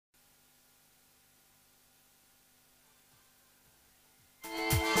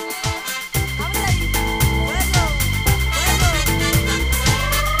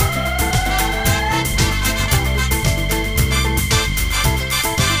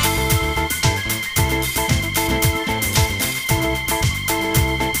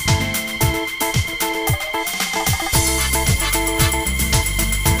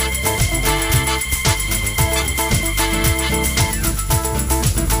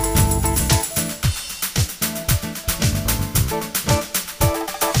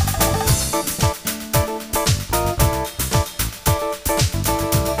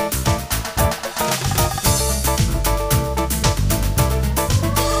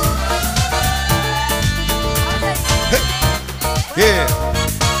Yeah.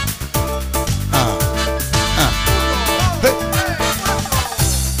 Hey.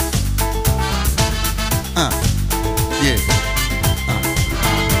 Yeah.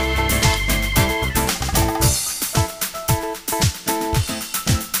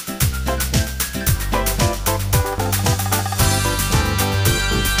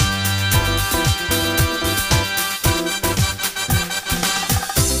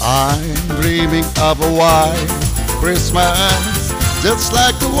 I'm dreaming of a white Christmas, just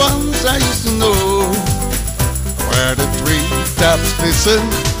like the ones I used to know, where the treetops glisten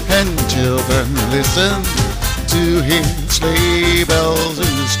and children listen to hear sleigh bells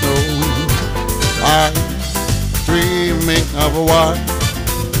in the snow. I'm dreaming of a white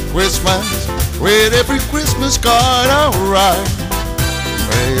Christmas, with every Christmas card I write.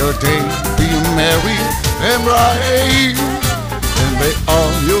 May your day be merry and bright, and may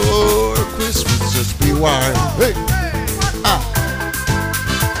all your Christmases be white. Hey.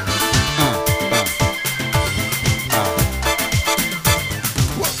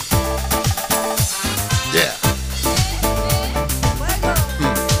 Yeah.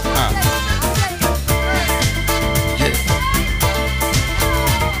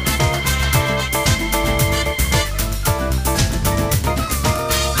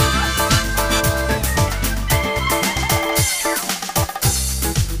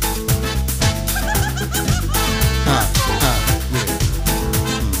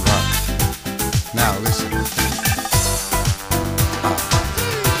 Now listen.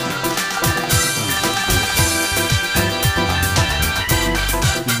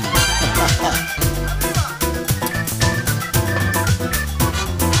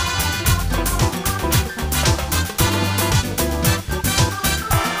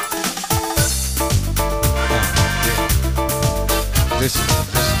 Listen.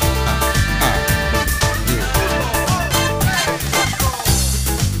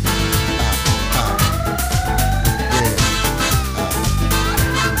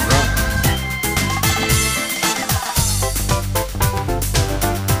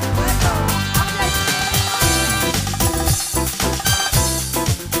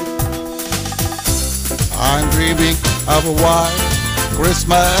 I'm dreaming of a white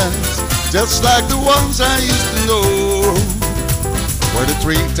Christmas, just like the ones I used to know, where the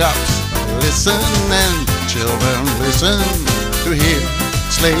treetops listen and children listen to hear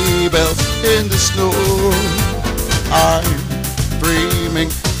sleigh bells in the snow. I'm dreaming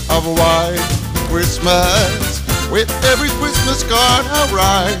of a white Christmas, with every Christmas card I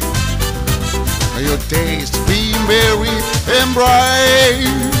write. May your days be merry and bright,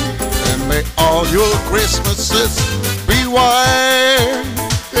 and may all your Christmases be white.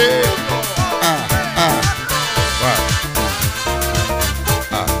 Yeah. Right.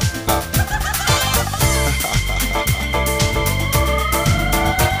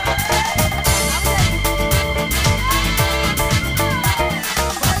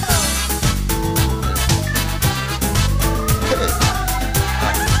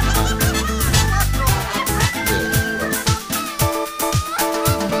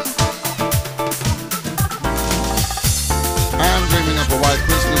 I'm dreaming of a white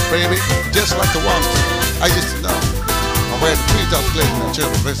Christmas, baby, just like the ones I used to know, where the treetops glisten and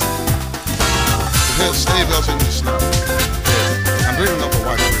children listen to hear sleigh bells in the snow. Yeah. I'm dreaming of a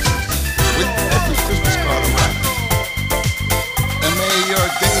white Christmas, with every Christmas card around. And may your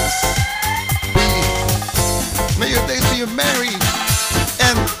days be merry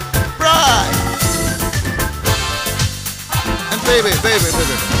and bright. And baby,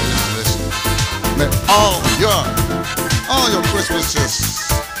 listen. May all your Christmases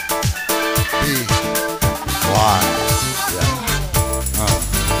be white.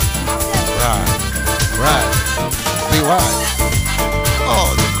 Yeah. Right. Be white.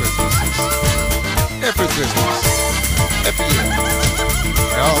 All your Christmases. Every Christmas. Every year.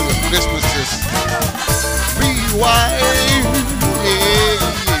 May all your Christmases be white. Yeah.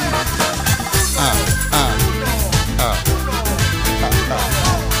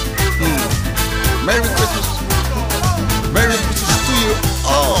 Merry Christmas. Merry Christmas to you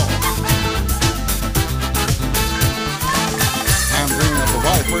all. I'm dreaming of a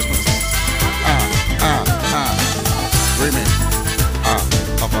white Christmas. Dreaming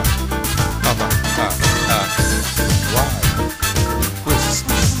of a white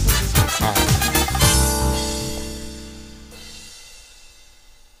Christmas.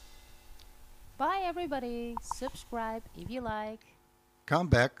 Bye everybody. Subscribe if you like. Come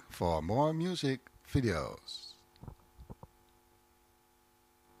back for more music videos.